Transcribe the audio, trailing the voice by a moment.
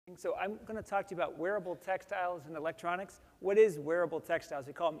So I'm going to talk to you about wearable textiles and electronics. What is wearable textiles?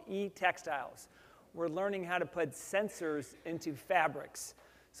 We call them e-textiles. We're learning how to put sensors into fabrics.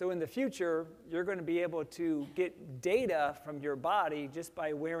 So in the future, you're going to be able to get data from your body just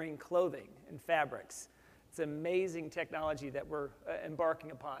by wearing clothing and fabrics. It's amazing technology that we're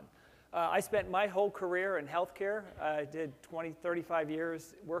embarking upon. I spent my whole career in healthcare. I did 35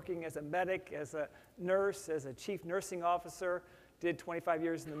 years working as a medic, as a nurse, as a chief nursing officer. Did 25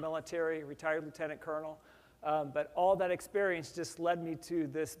 years in the military, retired lieutenant colonel. But all that experience just led me to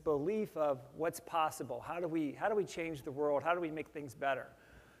this belief of what's possible. How do we change the world? How do we make things better?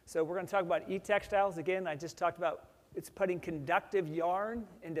 So we're going to talk about e-textiles. Again, I just talked about it's putting conductive yarn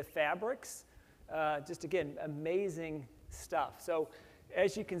into fabrics. Just again, amazing stuff. So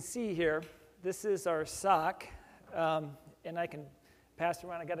as you can see here, this is our sock. And I can pass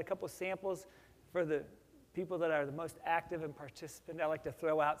around. I got a couple of samples for the people that are the most active and participant. I like to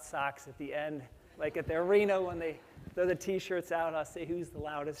throw out socks at the end, like at the arena when they throw the T-shirts out. I'll say who's the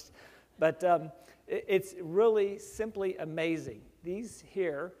loudest. But it's really simply amazing. These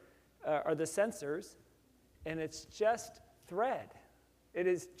here are the sensors, and it's just thread. It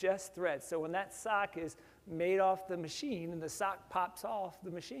is just thread. So when that sock is made off the machine and the sock pops off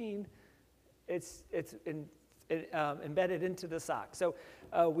the machine, it's embedded into the sock. So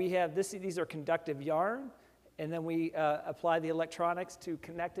we have this. These are conductive yarn. And then we apply the electronics to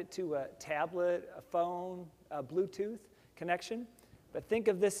connect it to a tablet, a phone, a Bluetooth connection. But think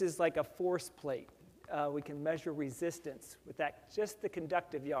of this as like a force plate. We can measure resistance with that, just the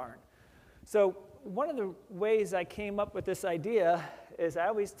conductive yarn. So one of the ways I came up with this idea is I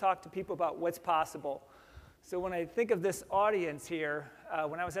always talk to people about what's possible. So when I think of this audience here,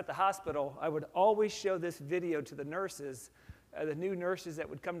 when I was at the hospital, I would always show this video to the nurses, the new nurses that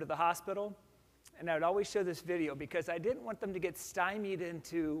would come to the hospital. And I would always show this video because I didn't want them to get stymied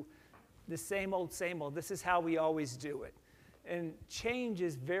into the same old, same old. This is how we always do it. And change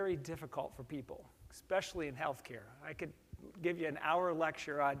is very difficult for people, especially in healthcare. I could give you an hour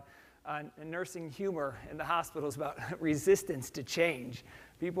lecture on nursing humor in the hospitals about resistance to change.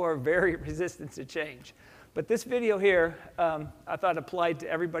 People are very resistant to change. But this video here, I thought applied to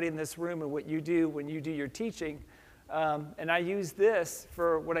everybody in this room and what you do when you do your teaching. And I used this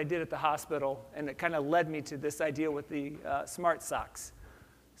for what I did at the hospital, and it kind of led me to this idea with the smart socks.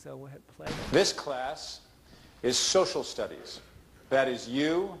 So we'll hit play. This class is social studies. That is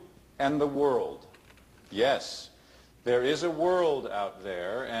you and the world. Yes, there is a world out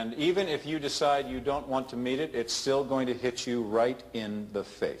there, and even if you decide you don't want to meet it, it's still going to hit you right in the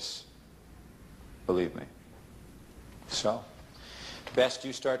face. Believe me. So, best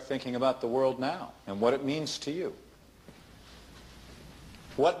you start thinking about the world now and what it means to you.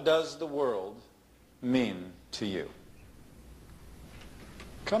 What does the world mean to you?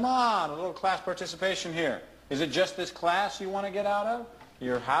 Come on, a little class participation here. Is it just this class you want to get out of?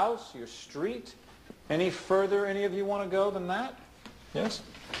 Your house, your street? Any further any of you want to go than that? Yes?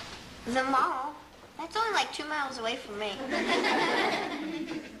 The mall. That's only like 2 miles away from me.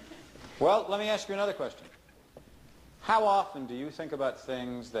 Well, let me ask you another question. How often do you think about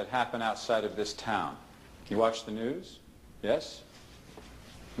things that happen outside of this town? You watch the news? Yes?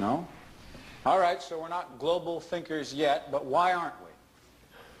 No? All right, so we're not global thinkers yet, but why aren't we?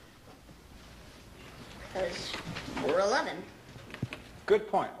 Because we're 11. Good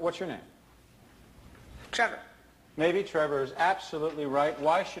point. What's your name? Trevor. Maybe Trevor is absolutely right.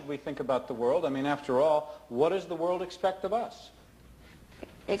 Why should we think about the world? I mean, after all, what does the world expect of us?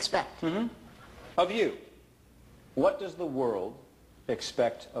 Expect. Mm-hmm. Of you. What does the world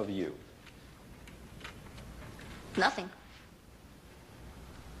expect of you? Nothing.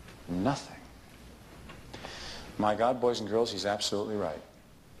 Nothing. My God, boys and girls, he's absolutely right.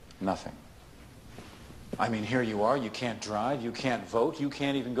 Nothing. I mean, here you are, you can't drive, you can't vote, you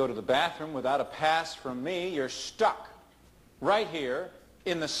can't even go to the bathroom without a pass from me. You're stuck right here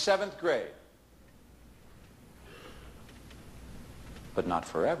in the 7th grade. But not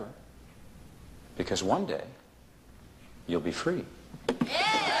forever, because one day you'll be free.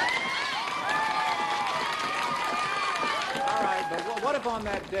 But what if on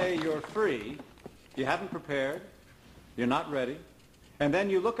that day you're free, you haven't prepared, you're not ready, and then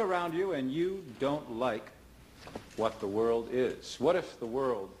you look around you and you don't like what the world is? What if the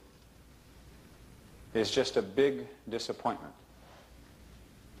world is just a big disappointment?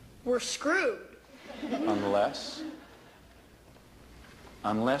 We're screwed.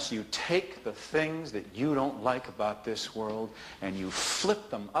 Unless you take the things that you don't like about this world and you flip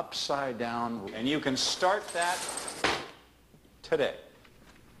them upside down, and you can start that today.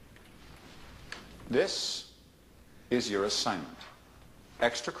 This is your assignment.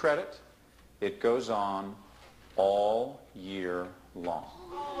 extra credit. It goes on all year long.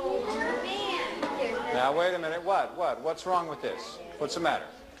 Now, wait a minute. What's wrong with this? What's the matter?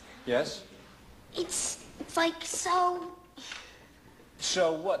 Yes? It's like so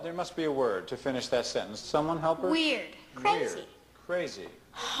So what? There must be a word to finish that sentence. Someone help her? weird. Crazy. Weird. Crazy.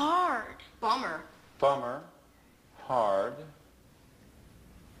 Hard. Bummer. Bummer. Hard.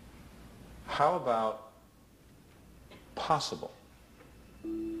 How about possible?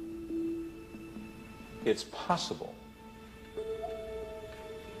 It's possible.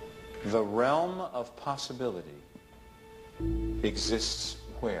 The realm of possibility exists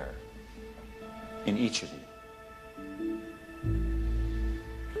where? In each of you.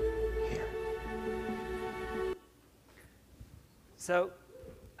 Here. So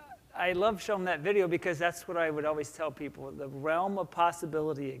I love showing that video because that's what I would always tell people. The realm of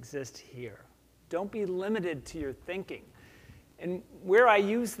possibility exists here. Don't be limited to your thinking. And where I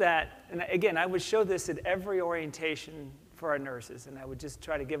use that, and again, I would show this at every orientation for our nurses, and I would just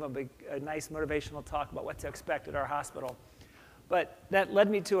try to give them a nice motivational talk about what to expect at our hospital. But that led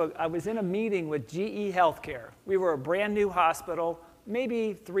me to, I was in a meeting with GE Healthcare. We were a brand new hospital,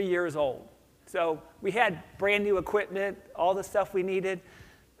 maybe 3 years old. So we had brand new equipment, all the stuff we needed,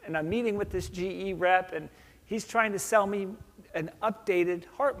 and I'm meeting with this GE rep, and he's trying to sell me an updated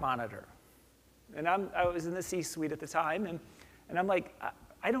heart monitor. And I was in the C-suite at the time, and I'm like,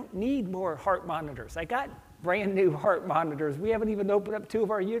 I don't need more heart monitors. I got brand new heart monitors. We haven't even opened up 2 of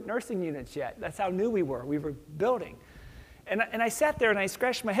our nursing units yet. That's how new we were. We were building. And I sat there and I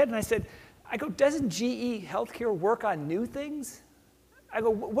scratched my head and I go, doesn't GE Healthcare work on new things? I go,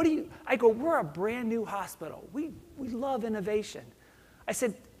 what do you, I go, we're a brand new hospital. We love innovation. I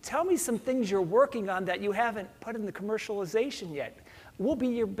said, tell me some things you're working on that you haven't put in the commercialization yet. We'll be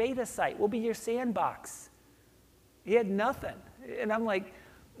your beta site. We'll be your sandbox. He had nothing. And I'm like,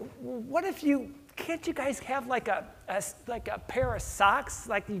 what if can't you guys have like a pair of socks,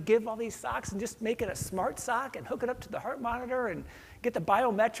 like you give all these socks and just make it a smart sock and hook it up to the heart monitor and get the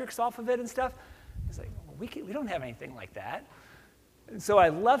biometrics off of it and stuff? He's like, well, we don't have anything like that. And so I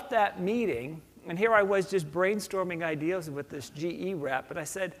left that meeting, and here I was just brainstorming ideas with this GE rep, and I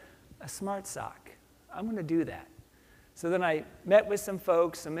said, a smart sock, I'm gonna do that. So then I met with some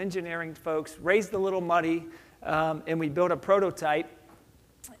folks, some engineering folks, raised a little money, and we built a prototype,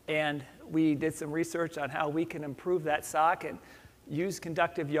 and we did some research on how we can improve that sock and use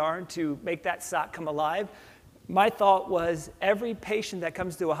conductive yarn to make that sock come alive. My thought was every patient that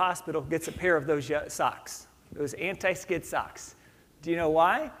comes to a hospital gets a pair of those socks, those anti-skid socks. Do you know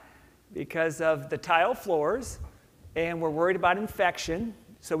why? Because of the tile floors, and we're worried about infection,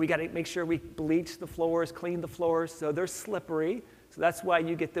 so we got to make sure we bleach the floors, clean the floors, so they're slippery. So that's why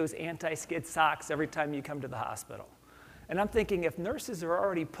you get those anti-skid socks every time you come to the hospital. And I'm thinking, if nurses are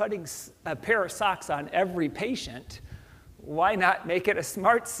already putting a pair of socks on every patient, why not make it a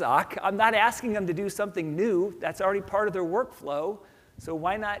smart sock? I'm not asking them to do something new. That's already part of their workflow. So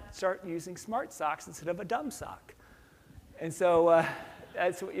why not start using smart socks instead of a dumb sock? And so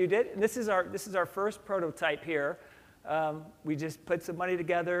that's what you did. And this is our first prototype here. We just put some money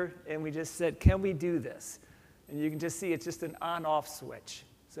together, and we just said, can we do this? And you can just see it's just an on-off switch.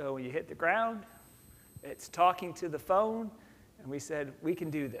 So when you hit the ground, it's talking to the phone, and we said, we can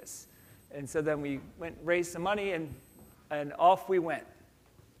do this. And so then we went and raised some money, and off we went.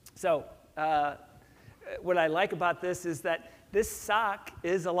 So what I like about this is that this sock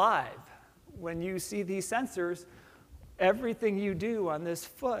is alive. When you see these sensors, everything you do on this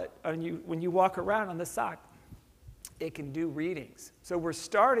foot, when you walk around on the sock, it can do readings. So we're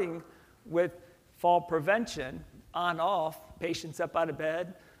starting with fall prevention, on-off, patients up out of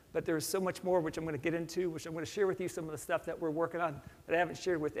bed, but there's so much more which I'm going to get into, which I'm going to share with you some of the stuff that we're working on that I haven't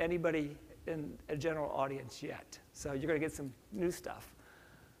shared with anybody in a general audience yet. So you're going to get some new stuff.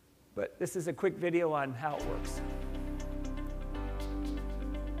 But this is a quick video on how it works.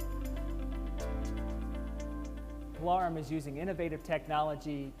 Polarum is using innovative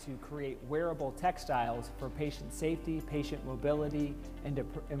technology to create wearable textiles for patient safety, patient mobility, and to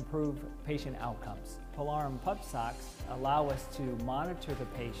improve patient outcomes. Polarum pup socks allow us to monitor the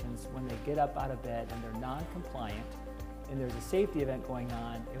patients when they get up out of bed and they're non-compliant, and there's a safety event going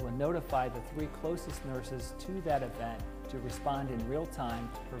on. It will notify the 3 closest nurses to that event to respond in real time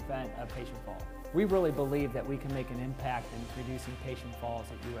to prevent a patient fall. We really believe that we can make an impact in reducing patient falls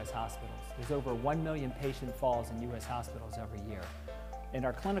at U.S. hospitals. There's over 1 million patient falls in U.S. hospitals every year. In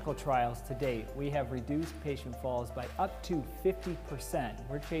our clinical trials to date, we have reduced patient falls by up to 50%.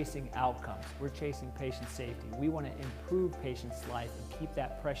 We're chasing outcomes. We're chasing patient safety. We want to improve patients' life and keep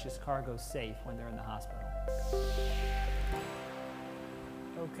that precious cargo safe when they're in the hospital.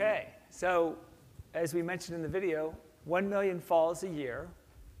 Okay, so as we mentioned in the video, 1 million falls a year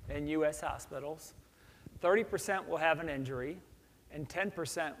in U.S. hospitals. 30% will have an injury, and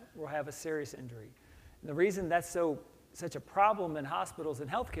 10% will have a serious injury. And the reason that's such a problem in hospitals and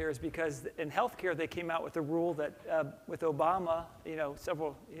healthcare is because in healthcare they came out with a rule that with Obama,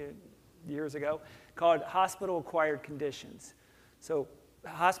 several years ago, called hospital-acquired conditions. So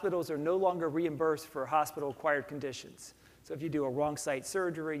hospitals are no longer reimbursed for hospital-acquired conditions. So if you do a wrong site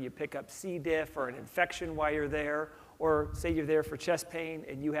surgery, you pick up C. diff or an infection while you're there, or say you're there for chest pain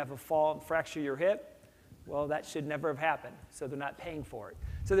and you have a fall and fracture your hip, well, that should never have happened, so they're not paying for it.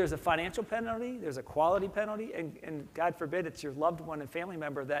 So there's a financial penalty, there's a quality penalty, and God forbid it's your loved one and family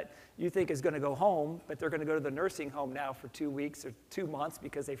member that you think is going to go home, but they're going to go to the nursing home now for 2 weeks or 2 months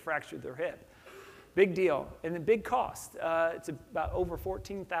because they fractured their hip. Big deal, and a big cost. It's about over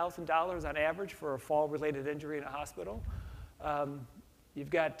 $14,000 on average for a fall-related injury in a hospital.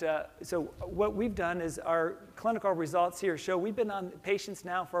 You've got, so what we've done is our clinical results here show we've been on patients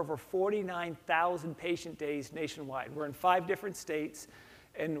now for over 49,000 patient days nationwide. We're in 5 different states.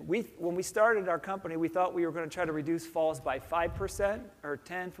 And when we started our company, we thought we were going to try to reduce falls by 5% or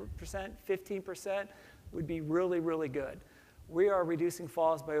 10%, 15% would be really, really good. We are reducing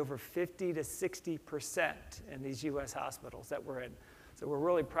falls by over 50 to 60% in these U.S. hospitals that we're in. So we're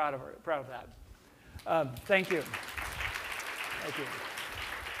really proud of that. Thank you. Thank you.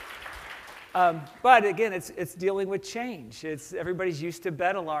 But again, it's dealing with change. Everybody's used to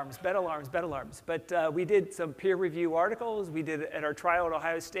bed alarms. But we did some peer review articles. We did at our trial at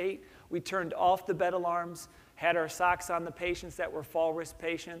Ohio State. We turned off the bed alarms, had our socks on the patients that were fall risk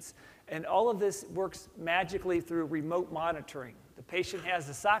patients. And all of this works magically through remote monitoring. The patient has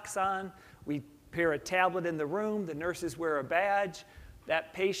the socks on. We pair a tablet in the room. The nurses wear a badge.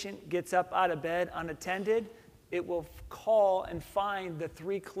 That patient gets up out of bed unattended. It will call and find the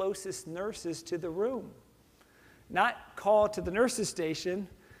 3 closest nurses to the room. Not call to the nurses station,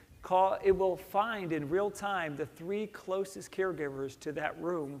 it will find in real time the 3 closest caregivers to that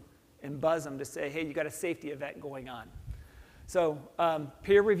room and buzz them to say, hey, you got a safety event going on. So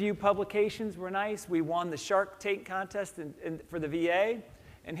peer review publications were nice. We won the Shark Tank contest for the VA.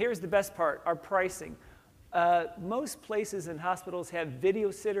 And here's the best part, our pricing. Most places in hospitals have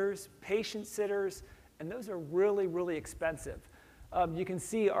video sitters, patient sitters, and those are really, really expensive. You can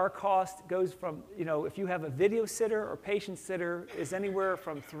see our cost goes from, if you have a video sitter or patient sitter is anywhere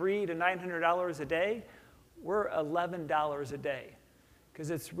from $300 to $900 a day. We're $11 a day because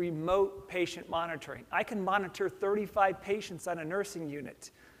it's remote patient monitoring. I can monitor 35 patients on a nursing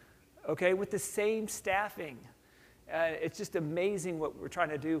unit, okay, with the same staffing. It's just amazing what we're trying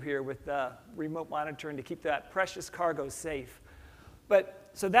to do here with remote monitoring to keep that precious cargo safe.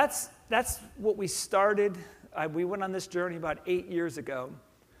 So that's what we started. We went on this journey about 8 years ago.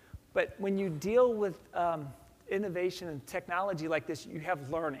 But when you deal with innovation and technology like this, you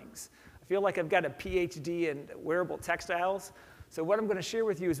have learnings. I feel like I've got a PhD in wearable textiles. So what I'm going to share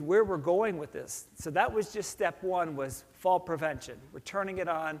with you is where we're going with this. So that was just step 1, was fall prevention. We're turning it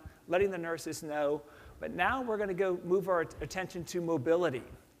on, letting the nurses know. But now we're going to go move our attention to mobility.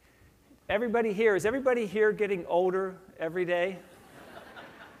 Is everybody here getting older every day?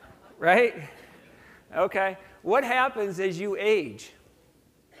 Right? Okay. What happens as you age?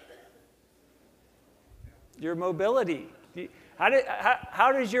 Your mobility. How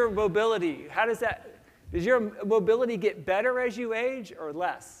does your mobility, does your mobility get better as you age or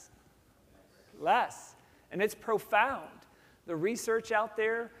less? Less. And it's profound. The research out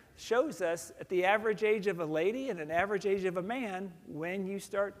there shows us at the average age of a lady and an average age of a man when you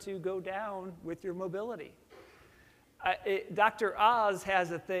start to go down with your mobility. Dr. Oz has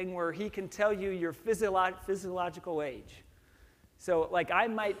a thing where he can tell you your physiological age. So like I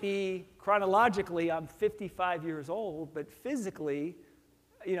might be, chronologically, I'm 55 years old, but physically,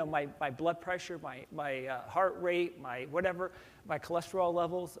 my blood pressure, my heart rate, my cholesterol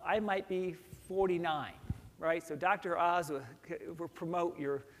levels, I might be 49, right? So Dr. Oz will promote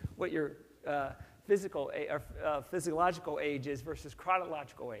what your physiological age is versus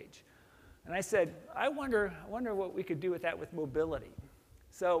chronological age. And I said, I wonder what we could do with that with mobility.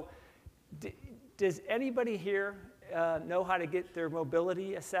 So does anybody here know how to get their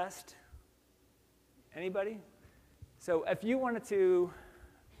mobility assessed? Anybody? So if you wanted to,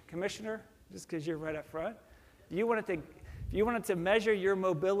 Commissioner, just because you're right up front, if you wanted to measure your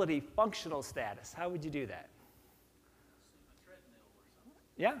mobility functional status, how would you do that?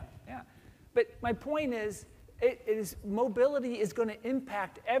 Yeah. But my point is, mobility is going to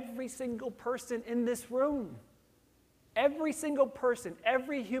impact every single person in this room. Every single person,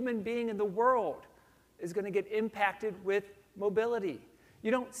 every human being in the world is going to get impacted with mobility.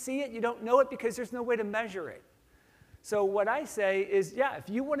 You don't see it, you don't know it because there's no way to measure it. So what I say is, yeah, if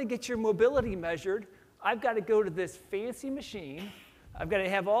you want to get your mobility measured, I've got to go to this fancy machine. I've got to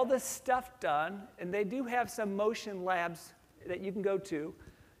have all this stuff done, and they do have some motion labs that you can go to,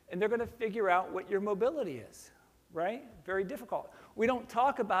 and they're going to figure out what your mobility is, right? Very difficult. We don't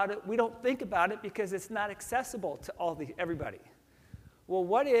talk about it, we don't think about it because it's not accessible to everybody. Well,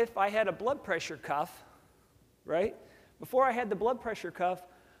 what if I had a blood pressure cuff, right? Before I had the blood pressure cuff,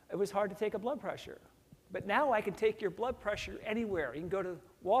 it was hard to take a blood pressure. But now I can take your blood pressure anywhere. You can go to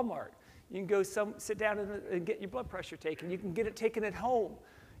Walmart. You can go sit down and get your blood pressure taken. You can get it taken at home.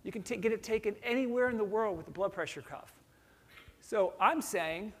 You can get it taken anywhere in the world with a blood pressure cuff. So I'm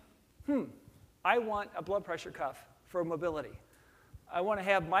saying, I want a blood pressure cuff for mobility. I want to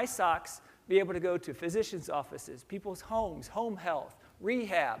have my socks be able to go to physicians' offices, people's homes, home health,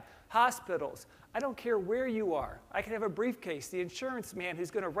 rehab, hospitals. I don't care where you are. I can have a briefcase, the insurance man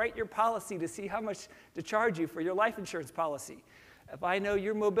who's going to write your policy to see how much to charge you for your life insurance policy. If I know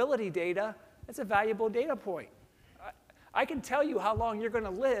your mobility data, that's a valuable data point. I can tell you how long you're going to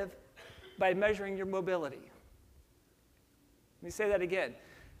live by measuring your mobility. Let me say that again.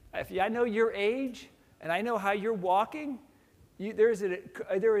 If I know your age and I know how you're walking, there is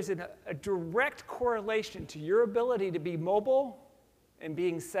a direct correlation to your ability to be mobile and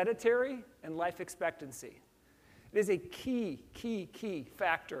being sedentary and life expectancy. It is a key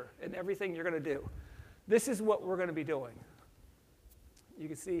factor in everything you're going to do. This is what we're going to be doing. You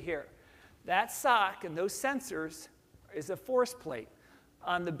can see here. That sock and those sensors is a force plate.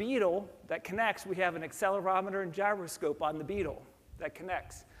 On the Beetle that connects, we have an accelerometer and gyroscope on the Beetle that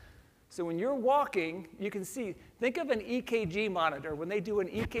connects. So when you're walking, you can see, think of an EKG monitor, when they do an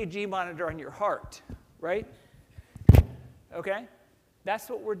EKG monitor on your heart, right? Okay? That's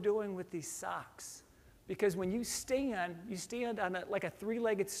what we're doing with these socks. Because when you stand on like a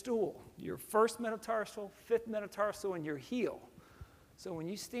three-legged stool, your first metatarsal, fifth metatarsal, and your heel. So when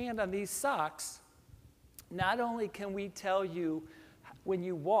you stand on these socks, not only can we tell you when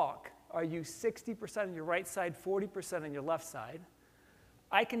you walk, are you 60% on your right side, 40% on your left side?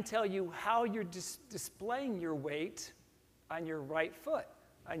 I can tell you how you're displaying your weight on your right foot,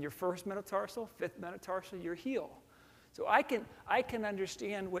 on your first metatarsal, fifth metatarsal, your heel. So I can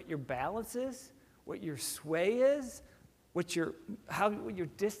understand what your balance is, what your sway is, what your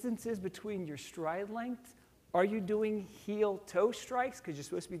distance is between your stride length. Are you doing heel-toe strikes? Because you're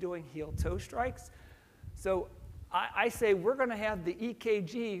supposed to be doing heel-toe strikes. So I say we're going to have the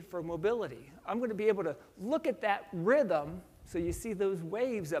EKG for mobility. I'm going to be able to look at that rhythm. So you see those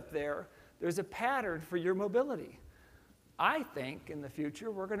waves up there. There's a pattern for your mobility. I think in the future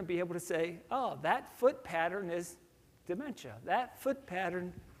we're going to be able to say, oh, that foot pattern is dementia. That foot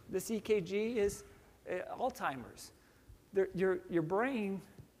pattern, this EKG is Alzheimer's. Your brain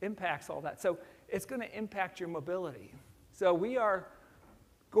impacts all that. So it's going to impact your mobility. So we are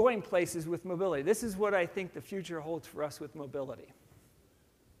going places with mobility. This is what I think the future holds for us with mobility.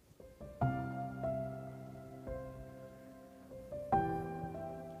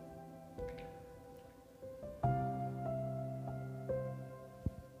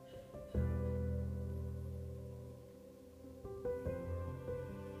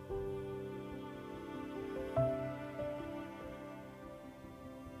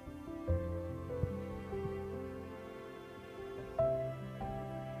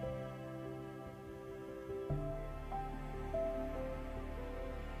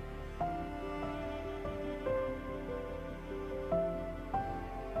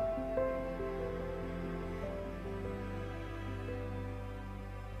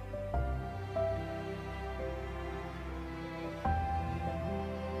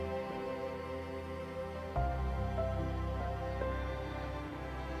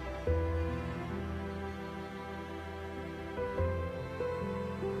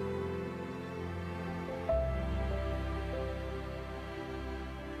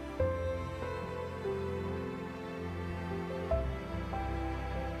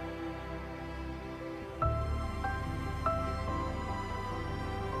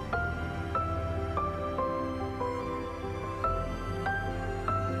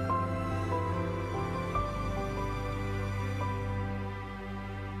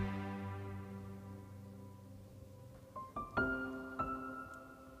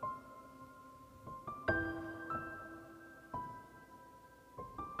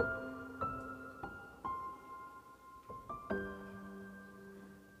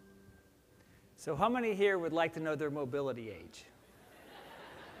 So how many here would like to know their mobility age?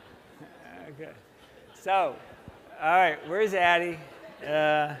 Okay. So, all right, where's Addie?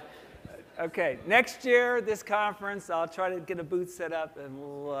 Okay, next year, this conference, I'll try to get a booth set up, and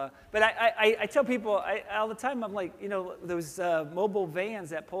we'll, but I tell people all the time, I'm like, you know, those mobile vans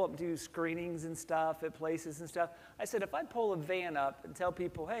that pull up and do screenings and stuff at places and stuff. I said, if I pull a van up and tell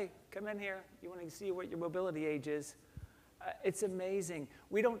people, hey, come in here, you want to see what your mobility age is, it's amazing.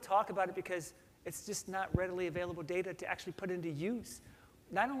 We don't talk about it because it's just not readily available data to actually put into use.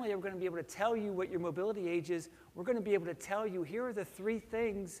 Not only are we going to be able to tell you what your mobility age is, we're going to be able to tell you, here are the 3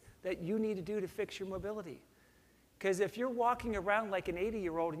 things that you need to do to fix your mobility. Because if you're walking around like an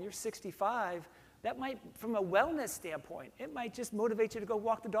 80-year-old and you're 65, that might, from a wellness standpoint, it might just motivate you to go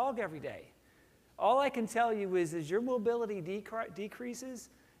walk the dog every day. All I can tell you is as your mobility decreases,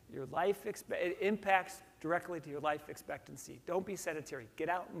 your life it impacts directly to your life expectancy. Don't be sedentary. Get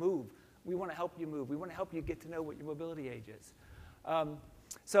out and move. We want to help you move. We want to help you get to know what your mobility age is.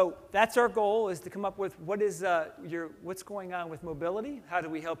 So that's our goal, is to come up with what's going on with mobility. How do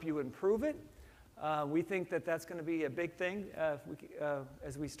we help you improve it? We think that that's going to be a big thing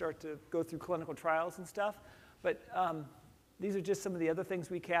as we start to go through clinical trials and stuff. But these are just some of the other things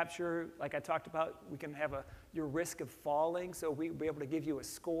we capture. Like I talked about, we can have your risk of falling. So we'll be able to give you a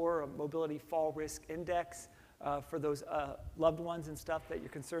score, a mobility fall risk index for those loved ones and stuff that you're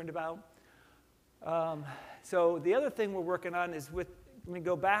concerned about. So the other thing we're working on is let me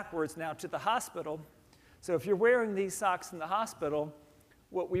go backwards now to the hospital. So if you're wearing these socks in the hospital,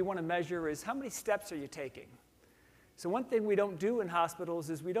 what we want to measure is how many steps are you taking? So one thing we don't do in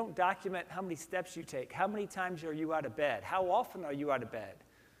hospitals is we don't document how many steps you take. How many times are you out of bed? How often are you out of bed?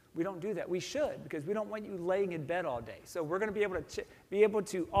 We don't do that. We should, because we don't want you laying in bed all day. So we're going to be able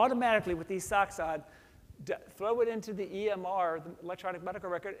to automatically, with these socks on, throw it into the EMR, the electronic medical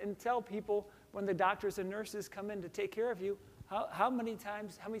record, and tell people when the doctors and nurses come in to take care of you, how many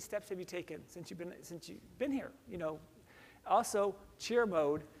steps have you taken since you've been here? You know, also chair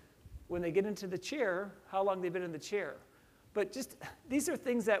mode, when they get into the chair, how long they've been in the chair. But just these are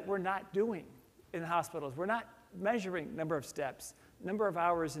things that we're not doing in hospitals. We're not measuring number of steps, number of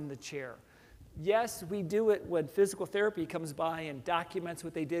hours in the chair. Yes, we do it when physical therapy comes by and documents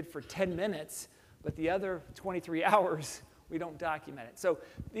what they did for 10 minutes, but the other 23 hours, we don't document it. So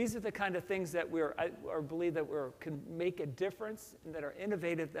these are the kind of things that I believe that can make a difference and that are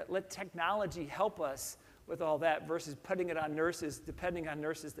innovative, that let technology help us with all that versus putting it on nurses, depending on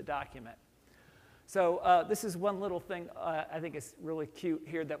nurses to document. So this is one little thing I think is really cute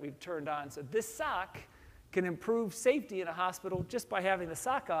here that we've turned on. So this sock can improve safety in a hospital just by having the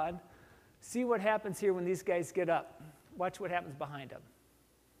sock on. See what happens here when these guys get up. Watch what happens behind them.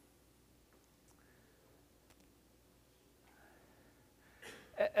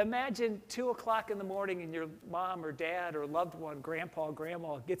 Imagine 2 o'clock in the morning and your mom or dad or loved one, grandpa,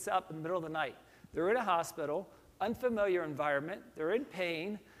 grandma, gets up in the middle of the night. They're in a hospital, unfamiliar environment, they're in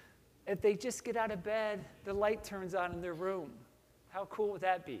pain. If they just get out of bed, the light turns on in their room. How cool would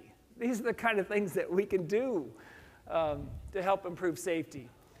that be? These are the kind of things that we can do to help improve safety.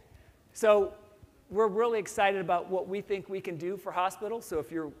 So we're really excited about what we think we can do for hospitals. So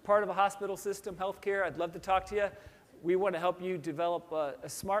if you're part of a hospital system, healthcare, I'd love to talk to you. We want to help you develop a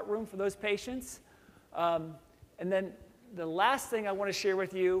smart room for those patients. And then the last thing I want to share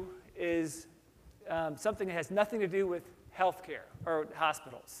with you is something that has nothing to do with healthcare or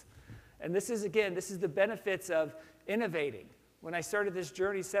hospitals. And this is the benefits of innovating. When I started this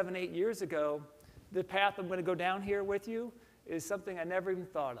journey 7, 8 years ago, the path I'm going to go down here with you is something I never even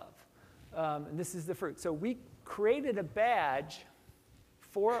thought of. And this is the fruit. So we created a badge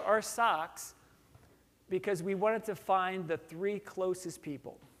for our socks because we wanted to find the 3 closest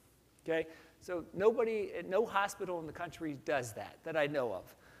people, okay? So no hospital in the country does that I know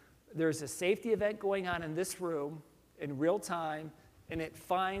of. There's a safety event going on in this room in real time, and it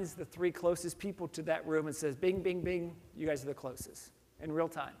finds the 3 closest people to that room and says, bing, bing, bing, you guys are the closest in real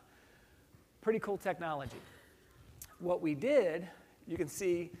time. Pretty cool technology. What we did, you can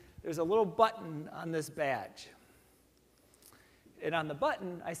see there's a little button on this badge. And on the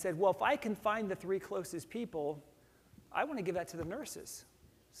button, I said, well, if I can find the 3 closest people, I want to give that to the nurses.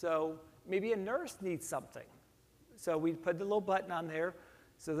 So maybe a nurse needs something. So we put the little button on there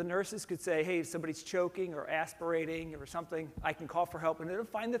so the nurses could say, hey, if somebody's choking or aspirating or something, I can call for help. And it'll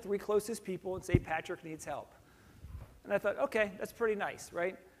find the 3 closest people and say, Patrick needs help. And I thought, okay, that's pretty nice,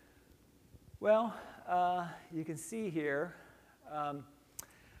 right? Well, you can see here,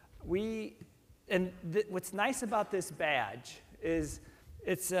 what's nice about this badge is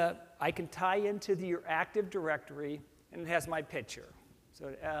I can tie into your Active Directory, and it has my picture.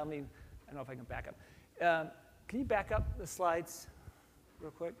 So I don't know if I can back up. Can you back up the slides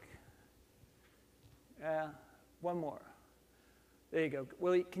real quick? One more. There you go.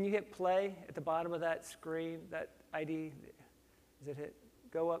 Willie, can you hit play at the bottom of that screen, that ID? Is it hit?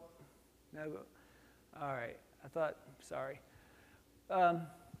 Go up? No, go. All right. I thought, sorry.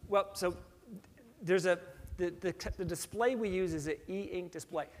 Well, so there's the display we use is an e-ink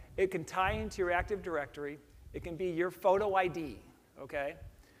display. It can tie into your Active Directory. It can be your photo ID, okay?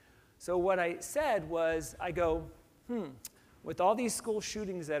 So what I said was, I go, with all these school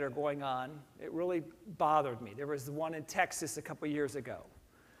shootings that are going on, it really bothered me. There was the one in Texas a couple years ago.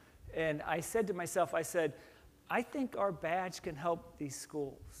 And I said to myself, I said, I think our badge can help these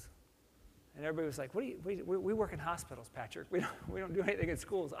schools. And everybody was like, we work in hospitals, Patrick. We don't do anything in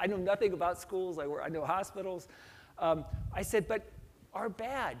schools. I know nothing about schools. I know hospitals. I said, but our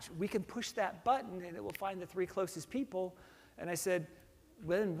badge, we can push that button and it will find the 3 closest people. And I said,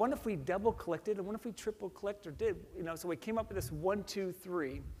 well, then what if we double clicked it and what if we triple clicked or did, so we came up with this 1, 2,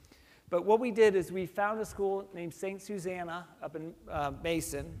 3. But what we did is we found a school named St. Susanna up in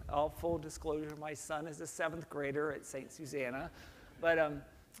Mason. All full disclosure, my son is a 7th grader at St. Susanna. But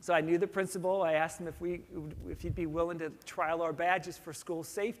so I knew the principal. I asked him if he'd be willing to trial our badges for school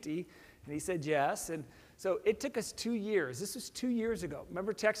safety, and he said yes. And so it took us 2 years. This was 2 years ago.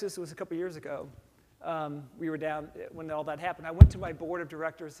 Remember, Texas was a couple years ago. We were down when all that happened. I went to my board of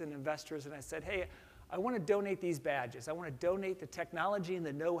directors and investors, and I said, hey, I want to donate these badges. I want to donate the technology and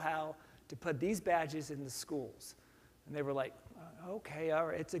the know-how to put these badges in the schools. And they were like, okay, all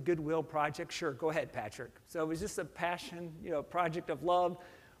right, it's a goodwill project. Sure, go ahead, Patrick. So it was just a passion, project of love.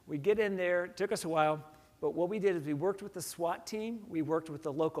 We get in there. It took us a while. But what we did is we worked with the SWAT team. We worked with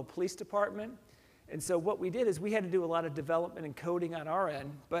the local police department. And so what we did is we had to do a lot of development and coding on our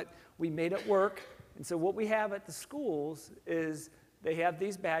end, but we made it work. And so what we have at the schools is they have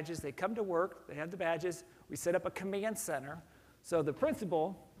these badges. They come to work. They have the badges. We set up a command center. So the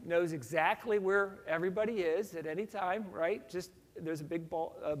principal knows exactly where everybody is at any time, right? Just there's a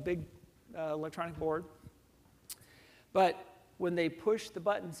big electronic board. But when they push the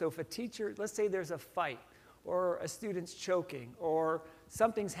button, so if a teacher, let's say there's a fight or a student's choking or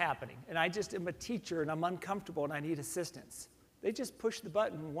something's happening, and I just am a teacher and I'm uncomfortable and I need assistance, they just push the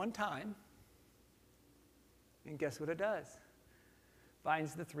button one time, and guess what it does?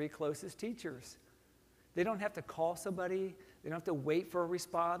 Finds the 3 closest teachers. They don't have to call somebody. They don't have to wait for a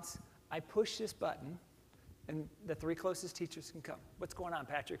response. I push this button, and the 3 closest teachers can come. What's going on,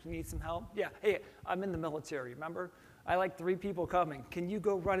 Patrick? You need some help? Yeah. Hey, I'm in the military, remember? I like 3 people coming. Can you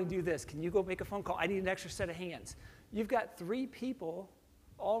go run and do this? Can you go make a phone call? I need an extra set of hands. You've got 3 people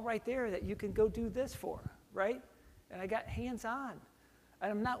all right there that you can go do this for, right? And I got hands on.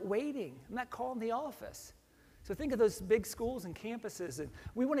 And I'm not waiting. I'm not calling the office. So think of those big schools and campuses. And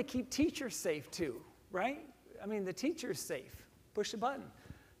we want to keep teachers safe too, right? I mean, the teacher's safe. Push the button.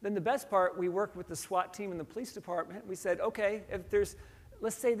 Then the best part, we worked with the SWAT team and the police department. We said, okay,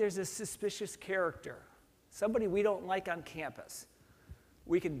 let's say there's a suspicious character, somebody we don't like on campus.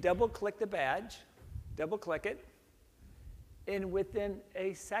 We can double-click the badge, double-click it, and within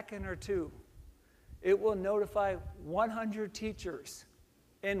a second or 2, it will notify 100 teachers.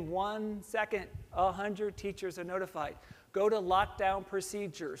 In 1 second, 100 teachers are notified. Go to lockdown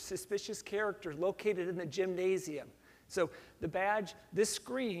procedures, suspicious character located in the gymnasium. So the badge, this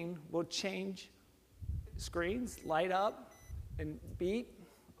screen will change. Screens light up and beep,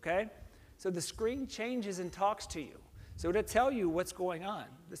 okay? So the screen changes and talks to you. So it'll tell you what's going on.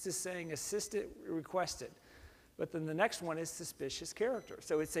 This is saying assistant requested. But then the next one is suspicious character.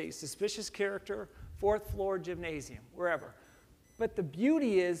 So it's a suspicious character, 4th floor gymnasium, wherever. But the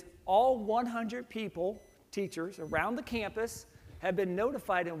beauty is all 100 people, teachers around the campus, have been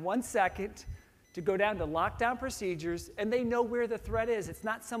notified in 1 second to go down to lockdown procedures, and they know where the threat is. It's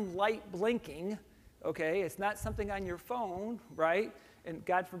not some light blinking, okay? It's not something on your phone, right? And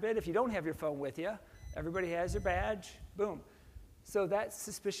God forbid if you don't have your phone with you, everybody has their badge, boom. So that's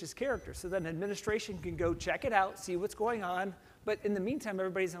suspicious character. So then administration can go check it out, see what's going on, but in the meantime,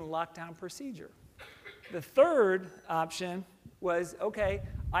 everybody's in a lockdown procedure. The third option was, okay,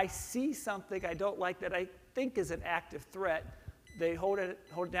 I see something I don't like that I think is an active threat. They hold it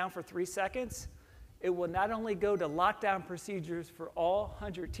down for 3 seconds. It will not only go to lockdown procedures for all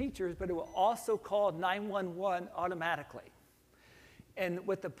 100 teachers, but it will also call 911 automatically. And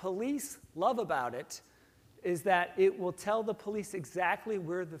what the police love about it is that it will tell the police exactly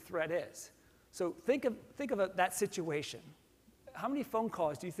where the threat is. So think of that situation. How many phone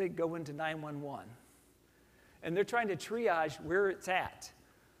calls do you think go into 911? And they're trying to triage where it's at.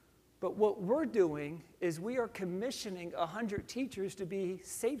 But what we're doing is we are commissioning 100 teachers to be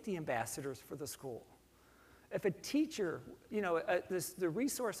safety ambassadors for the school. If a teacher, the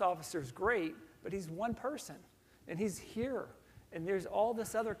resource officer is great, but he's one person, and he's here, and there's all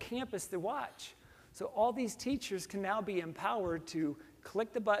this other campus to watch. So all these teachers can now be empowered to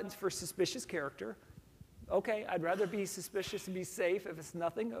click the buttons for suspicious character. Okay, I'd rather be suspicious and be safe if it's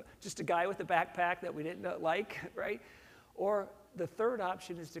nothing, just a guy with a backpack that we didn't like, right? Or the third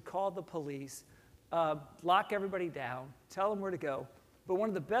option is to call the police, lock everybody down, tell them where to go. But one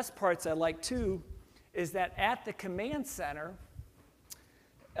of the best parts I like too is that at the command center,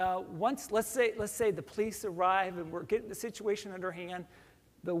 once, let's say the police arrive and we're getting the situation under hand,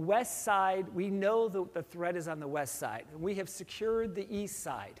 the west side, we know the threat is on the west side, and we have secured the east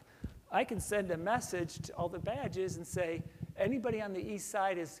side. I can send a message to all the badges and say, anybody on the east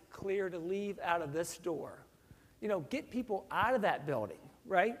side is clear to leave out of this door. You know, get people out of that building,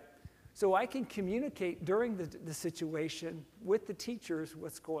 right? So I can communicate during the situation with the teachers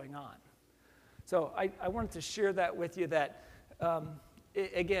what's going on. So I wanted to share that with you that,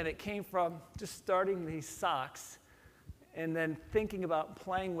 again, it came from just starting these socks and then thinking about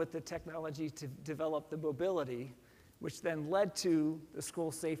playing with the technology to develop the mobility, which then led to the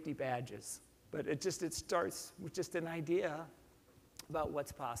school safety badges. But it starts with just an idea about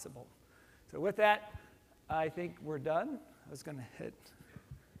what's possible. So with that, I think we're done. I was going to hit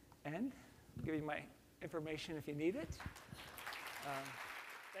end. I'll give you my information if you need it.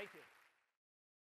 Thank you.